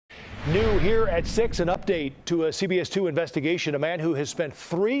New here at 6, an update to a CBS 2 investigation. A man who has spent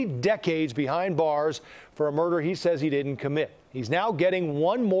 3 decades behind bars for a murder he says he didn't commit. He's now getting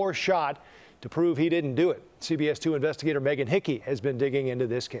one more shot to prove he didn't do it. CBS 2 investigator Megan Hickey has been digging into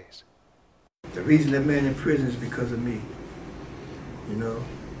this case. The reason that man in prison is because of me, you know.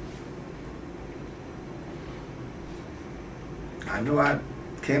 I know I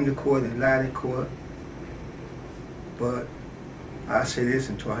came to court and lied in court, but I say this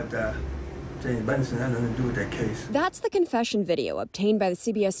until I die. James Bannister had nothing to do with that case. That's the confession video obtained by the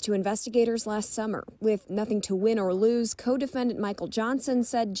CBS 2 investigators last summer. With nothing to win or lose, co-defendant Michael Johnson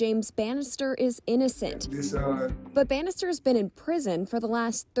said James Bannister is innocent. But Bannister has been in prison for the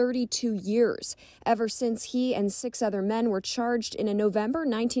last 32 years, ever since he and 6 other men were charged in a November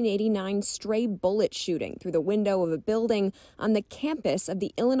 1989 stray bullet shooting through the window of a building on the campus of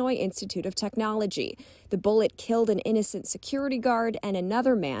the Illinois Institute of Technology. The bullet killed an innocent security guard and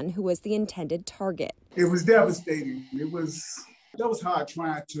another man who was the intended target. It was devastating. That was hard,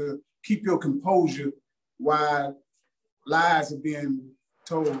 trying to keep your composure while lies are being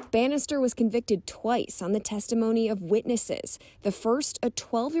told. Bannister was convicted twice on the testimony of witnesses. The first, a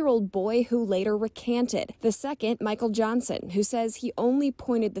 12-year-old boy who later recanted. The second, Michael Johnson, who says he only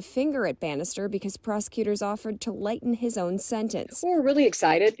pointed the finger at Bannister because prosecutors offered to lighten his own sentence. We're really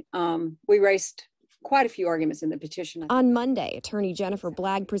excited. We raised quite a few arguments in the petition. On Monday, attorney Jennifer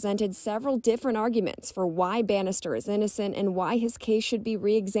Blagg presented several different arguments for why Bannister is innocent and why his case should be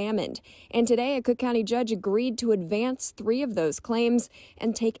re-examined. And today, a Cook County judge agreed to advance 3 of those claims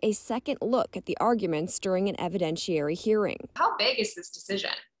and take a second look at the arguments during an evidentiary hearing. How big is this decision?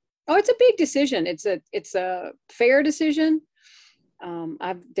 Oh, it's a big decision. It's a fair decision.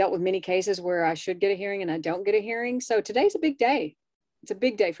 I've dealt with many cases where I should get a hearing and I don't get a hearing. So today's a big day. It's a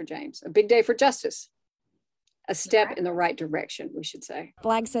big day for James, a big day for justice. A step in the right direction, we should say.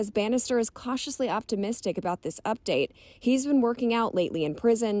 Blagg says Bannister is cautiously optimistic about this update. He's been working out lately in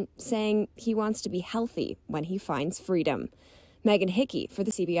prison, saying he wants to be healthy when he finds freedom. Megan Hickey for the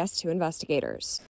CBS 2 investigators.